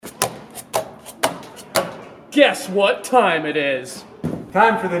Guess what time it is?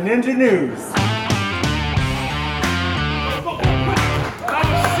 Time for the Ninja News. What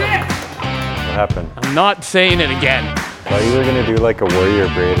happened? I'm not saying it again. Thought you were gonna do like a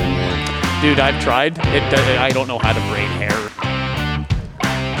warrior braid in there. Dude, I've tried. I don't know how to braid hair.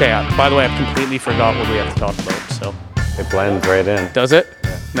 Okay, by the way, I've completely forgot what we have to talk about, so. It blends right in. Does it?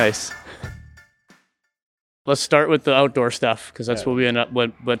 Yeah. Nice. Let's start with the outdoor stuff, because that's what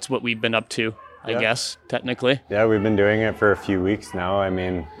we've been up to, I guess, technically. Yeah, we've been doing it for a few weeks now. I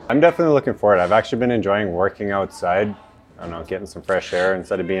mean, I'm definitely looking forward. I've actually been enjoying working outside. I don't know, getting some fresh air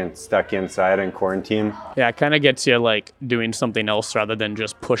instead of being stuck inside in quarantine. Yeah, it kind of gets you like doing something else rather than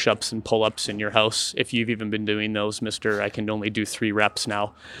just push-ups and pull-ups in your house. If you've even been doing those, Mr. I can only do 3 reps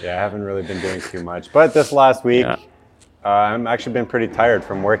now. Yeah, I haven't really been doing too much. But this last week, I've actually been pretty tired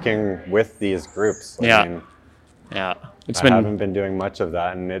from working with these groups. I mean, I haven't been doing much of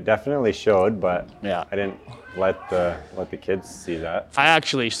that, and it definitely showed, but I didn't let the kids see that. I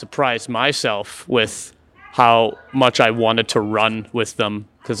actually surprised myself with how much I wanted to run with them,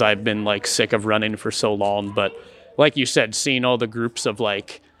 because I've been like sick of running for so long. But like you said, seeing all the groups of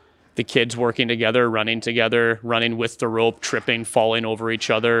like the kids working together, running with the rope, tripping, falling over each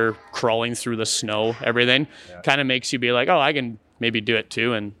other, crawling through the snow, everything kind of makes you be like, oh, I can maybe do it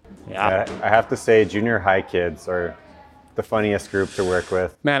too. And I have to say, junior high kids are the funniest group to work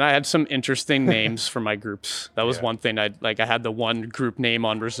with. Man, I had some interesting names for my groups. That was one thing. I had the one group name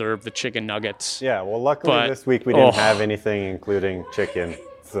on reserve, the Chicken Nuggets. Yeah, well, luckily this week we didn't have anything including chicken.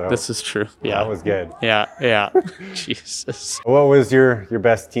 So this is true. Yeah, that was good. Yeah. Jesus. What was your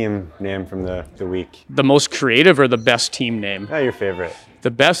best team name from the week? The most creative or the best team name? Yeah, your favorite.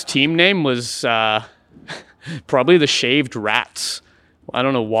 The best team name was probably the Shaved Rats. I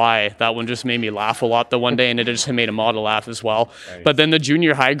don't know why. That one just made me laugh a lot the one day, and it just made Amada laugh as well. Nice. But then the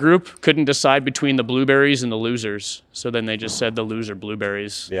junior high group couldn't decide between the Blueberries and the Losers. So then they just said the Loser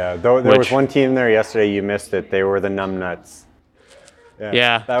Blueberries. Yeah, though there was one team there yesterday, you missed it. They were the Numb Nuts.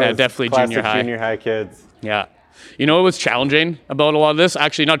 Yeah, definitely junior high kids. Yeah. You know what was challenging about a lot of this?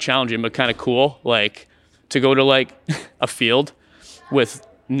 Actually, not challenging, but kind of cool. Like, to go to like a field with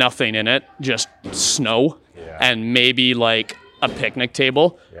nothing in it, just snow, and maybe like a picnic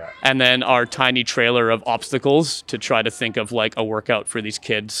table, and then our tiny trailer of obstacles to try to think of like a workout for these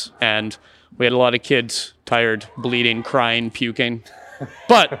kids. And we had a lot of kids tired, bleeding, crying, puking,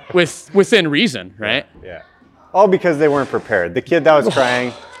 but within reason, right? Yeah. All because they weren't prepared. The kid that was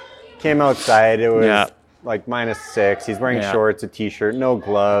crying came outside. It was like -6. He's wearing shorts, a t-shirt, no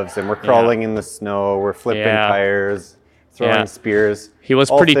gloves, and we're crawling in the snow. We're flipping tires, throwing spears. He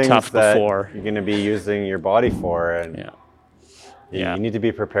was pretty tough before. You're going to be using your body for, and you need to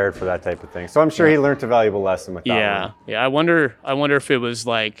be prepared for that type of thing. So I'm sure he learned a valuable lesson with that one. Yeah. I wonder if it was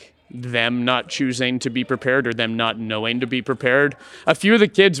like them not choosing to be prepared or them not knowing to be prepared. A few of the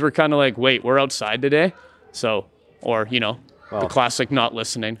kids were kind of like, wait, we're outside today? So, or, the classic not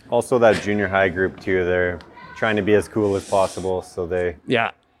listening. Also that junior high group too, they're trying to be as cool as possible. So they...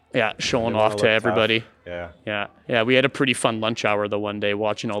 Yeah, showing off to everybody. Tough. Yeah, we had a pretty fun lunch hour the one day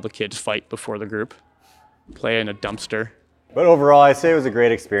watching all the kids fight before the group. Play in a dumpster. But overall, I say it was a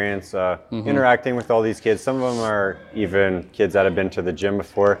great experience interacting with all these kids. Some of them are even kids that have been to the gym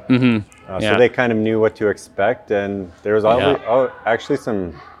before. So they kind of knew what to expect. And there was actually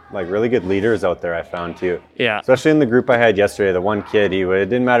some like really good leaders out there, I found too. Yeah. Especially in the group I had yesterday, the one kid, it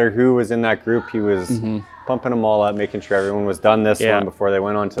didn't matter who was in that group, he was pumping them all up, making sure everyone was done this one before they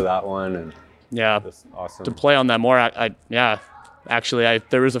went on to that one. And awesome. To play on that more, actually,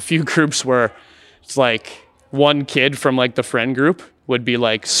 there was a few groups where it's like one kid from like the friend group would be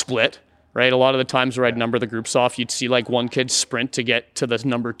like split, right? A lot of the times where I'd number the groups off, you'd see like one kid sprint to get to the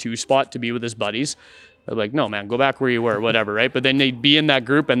number 2 spot to be with his buddies. They're like, no, man, go back where you were, whatever, right? But then they'd be in that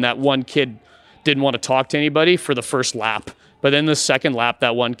group, and that one kid didn't want to talk to anybody for the first lap. But then the second lap,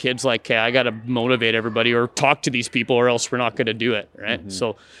 that one kid's like, okay, I got to motivate everybody or talk to these people or else we're not going to do it, right?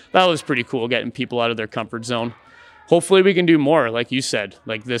 So that was pretty cool, getting people out of their comfort zone. Hopefully we can do more, like you said.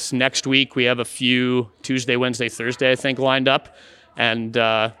 Like this next week, we have a few Tuesday, Wednesday, Thursday, I think, lined up. And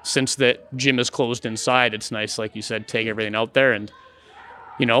since the gym is closed inside, it's nice, like you said, take everything out there and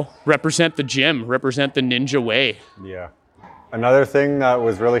represent the gym, represent the ninja way. Yeah. Another thing that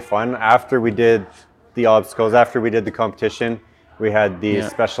was really fun, after we did the obstacles, after we did the competition, we had these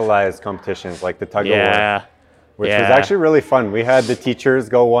specialized competitions like the tug of war, which was actually really fun. We had the teachers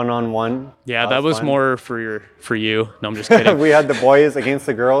go one-on-one. Yeah, that was more for you. No, I'm just kidding. We had the boys against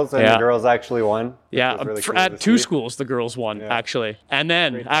the girls, and the girls actually won. Yeah, really cool at 2 schools, the girls won, actually. And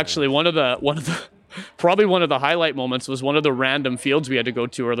then, actually, one of the probably one of the highlight moments was one of the random fields we had to go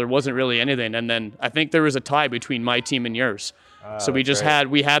to where there wasn't really anything. And then I think there was a tie between my team and yours. So we just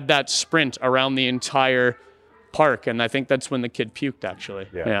had that sprint around the entire park. And I think that's when the kid puked, actually.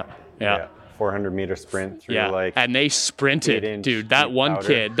 Yeah. 400-meter sprint through and they sprinted, dude. That one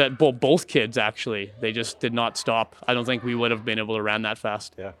kid, both kids actually, they just did not stop. I don't think we would have been able to run that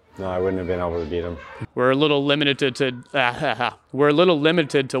fast. Yeah, no, I wouldn't have been able to beat them. We're a little limited to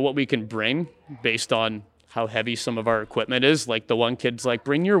what we can bring based on how heavy some of our equipment is. Like the one kid's like,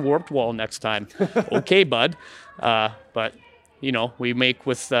 "Bring your warped wall next time." Okay, bud. But we make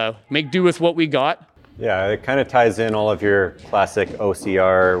do with what we got. Yeah, it kind of ties in all of your classic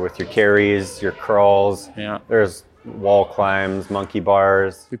OCR with your carries, your crawls. Yeah. There's wall climbs, monkey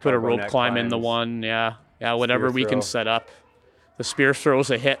bars. We put a rope climb in the one. Yeah, whatever we can set up. The spear throw's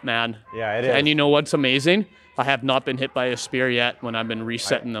a hit, man. Yeah, it is. And you know what's amazing? I have not been hit by a spear yet when I've been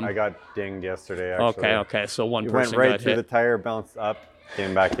resetting them. I got dinged yesterday, actually. Okay. So one person got hit. Went right through the tire, bounced up,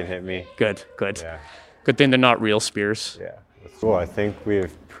 came back and hit me. Good. Yeah. Good thing they're not real spears. Yeah. Cool. I think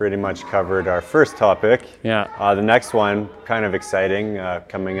we've pretty much covered our first topic. Yeah. The next one, kind of exciting,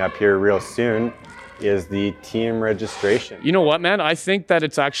 coming up here real soon, is the team registration. You know what, man? I think that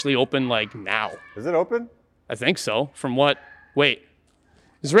it's actually open now. Is it open? I think so. Wait.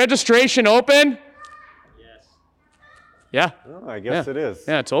 Is registration open? Yes. Yeah. Oh, I guess it is.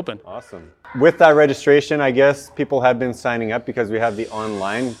 Yeah, it's open. Awesome. With that registration, I guess people have been signing up because we have the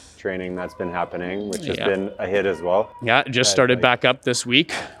online training that's been happening, which has been a hit as well. Yeah, it just started back up this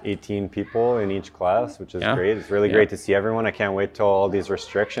week. 18 people in each class, which is great. It's really great to see everyone. I can't wait till all these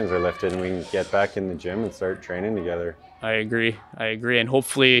restrictions are lifted and we can get back in the gym and start training together. I agree. And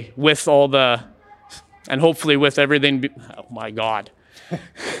hopefully with everything, oh my God.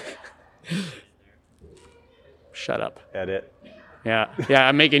 Shut up. Edit. Yeah,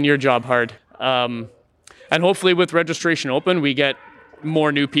 I'm making your job hard. And hopefully with registration open, we get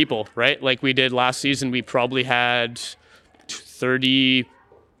more new people, right? Like we did last season, we probably had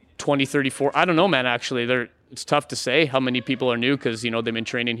 34. I don't know, man, actually. It's tough to say how many people are new because, they've been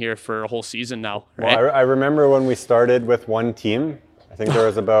training here for a whole season now, right? Well, I remember when we started with one team, I think there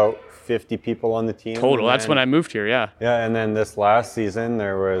was about 50 people on the team. Total, that's when I moved here, yeah. Yeah, and then this last season,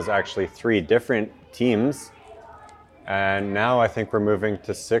 there was actually 3 different teams. And now I think we're moving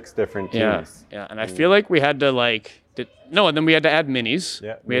to 6 different teams. Yeah, and I feel like we had to and then we had to add minis.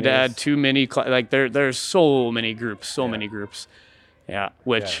 Yeah, we had to add 2 mini, there's so many groups, many groups. Yeah,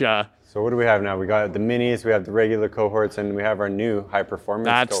 which... So what do we have now? We got the minis, we have the regular cohorts, and we have our new high performance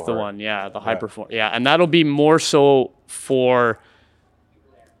That's cohort. the one, the high performance. Yeah, and that'll be more so for...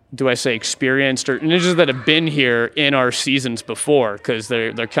 experienced or ninjas that have been here in our seasons before, because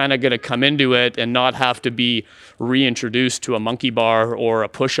they're kind of going to come into it and not have to be reintroduced to a monkey bar or a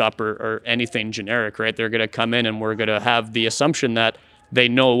push-up or anything generic, right? They're going to come in and we're going to have the assumption that they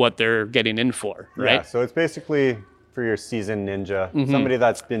know what they're getting in for, right? Yeah, so it's basically for your seasoned ninja, somebody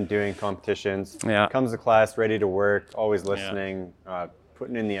that's been doing competitions, comes to class ready to work, always listening,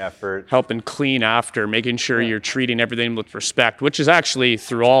 putting in the effort. Helping clean after, making sure you're treating everything with respect, which is actually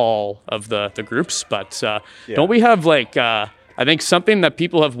through all of the groups. But don't we have I think something that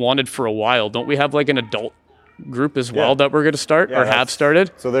people have wanted for a while, don't we have an adult group as well that we're going to start or have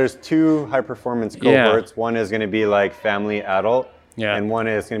started? So there's 2 high performance cohorts. One is going to be family adult. And one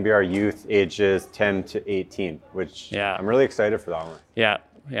is going to be our youth ages 10 to 18, which I'm really excited for that one. Yeah.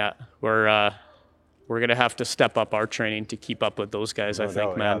 We're going to have to step up our training to keep up with those guys, I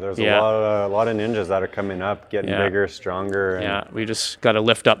think, man. Yeah, there's a lot of ninjas that are coming up, getting bigger, stronger. And we just got to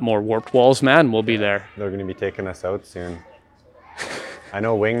lift up more warped walls, man. We'll be there. They're going to be taking us out soon. I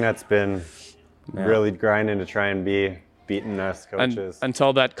know Wingnut's been really grinding to try and be beating us coaches.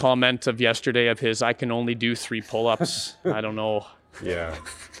 Until that comment of yesterday of his, I can only do 3 pull-ups. I don't know. Yeah.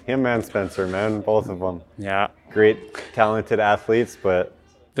 Him and Spencer, man, both of them. Yeah. Great, talented athletes, but...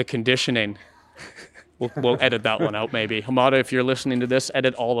 The conditioning... We'll edit that one out, maybe. Hamada, if you're listening to this,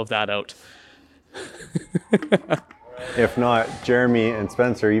 edit all of that out. If not, Jeremy and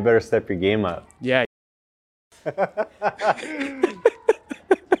Spencer, you better step your game up. Yeah.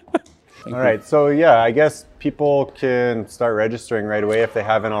 All right, so I guess people can start registering right away if they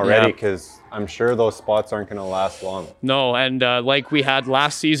haven't already, because I'm sure those spots aren't going to last long. No, and like we had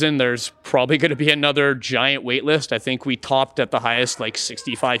last season, there's probably going to be another giant wait list. I think we topped at the highest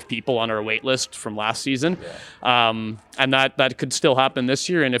 65 people on our wait list from last season. And that could still happen this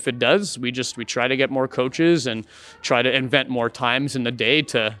year. And if it does, we try to get more coaches and try to invent more times in the day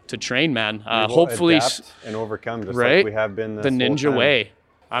to train, man. Hopefully adapt and overcome, just like we have been this the ninja way.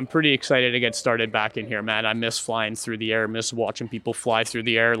 I'm pretty excited to get started back in here, man. I miss flying through the air, miss watching people fly through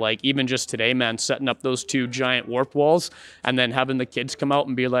the air. Like even just today, man, setting up those 2 giant warp walls and then having the kids come out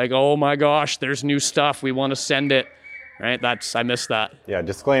and be like, oh my gosh, there's new stuff. We want to send it. Right? I miss that. Yeah,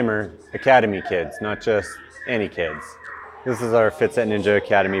 disclaimer, Academy kids, not just any kids. This is our Fitset Ninja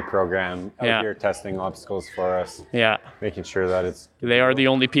Academy program out here testing obstacles for us. Yeah. Making sure that they are the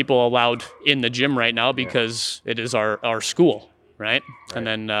only people allowed in the gym right now because it is our school. Right? And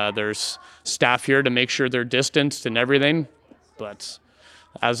then there's staff here to make sure they're distanced and everything. But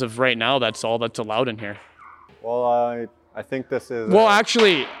as of right now, that's all that's allowed in here. Well, I think this is... Well,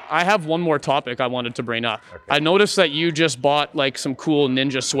 actually, I have one more topic I wanted to bring up. Okay. I noticed that you just bought like some cool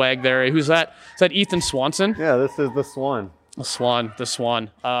ninja swag there. Who's that? Is that Ethan Swanson? Yeah, this is the Swan. The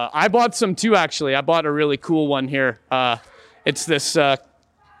Swan. I bought some too, actually. I bought a really cool one here. It's this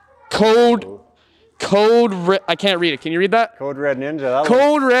I can't read it. Can you read that? Code Red Ninja.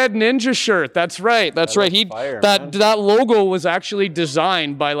 Code Red Ninja shirt. That's right. That's right. That logo was actually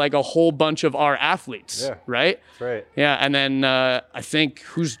designed by like a whole bunch of our athletes. Yeah. Right? That's right. Yeah. And then I think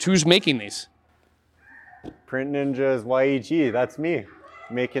who's making these? Print Ninjas YEG. That's me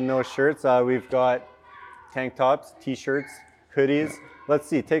making those shirts. We've got tank tops, t-shirts, hoodies. Let's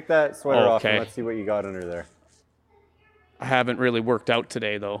see. Take that sweater off and let's see what you got under there. I haven't really worked out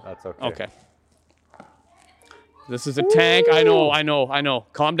today though. That's okay. Okay. This is a tank. I know.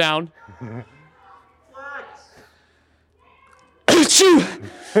 Calm down.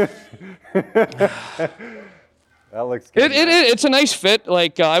 That looks good. It's a nice fit.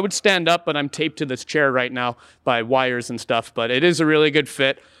 Like I would stand up, but I'm taped to this chair right now by wires and stuff. But it is a really good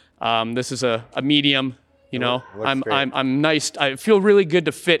fit. This is a medium. You know, I'm nice. I feel really good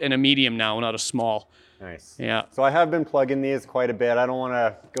to fit in a medium now, not a small. Nice. Yeah. So I have been plugging these quite a bit. I don't want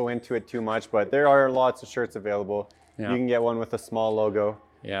to go into it too much, but there are lots of shirts available. Yeah. You can get one with a small logo.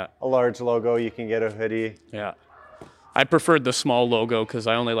 Yeah. A large logo. You can get a hoodie. Yeah. I preferred the small logo because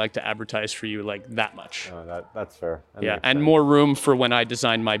I only like to advertise for you like that much. Oh, that's fair. That yeah, and more room for when I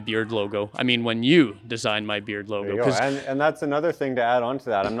design my beard logo. I mean, when you design my beard logo. There you go. And that's another thing to add on to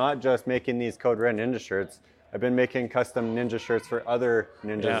that. I'm not just making these Code Red Ninja shirts. I've been making custom ninja shirts for other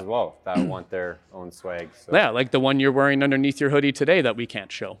ninjas as well that want their own swag. So. Yeah, like the one you're wearing underneath your hoodie today that we can't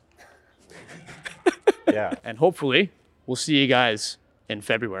show. Yeah. And hopefully we'll see you guys in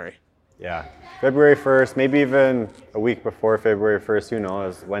February. Yeah. February 1st, maybe even a week before February 1st, who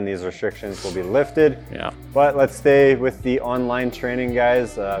knows when these restrictions will be lifted. Yeah. But let's stay with the online training,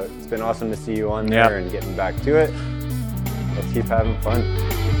 guys. It's been awesome to see you on there and getting back to it. Let's keep having fun.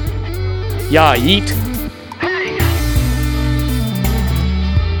 Yeah, yeet.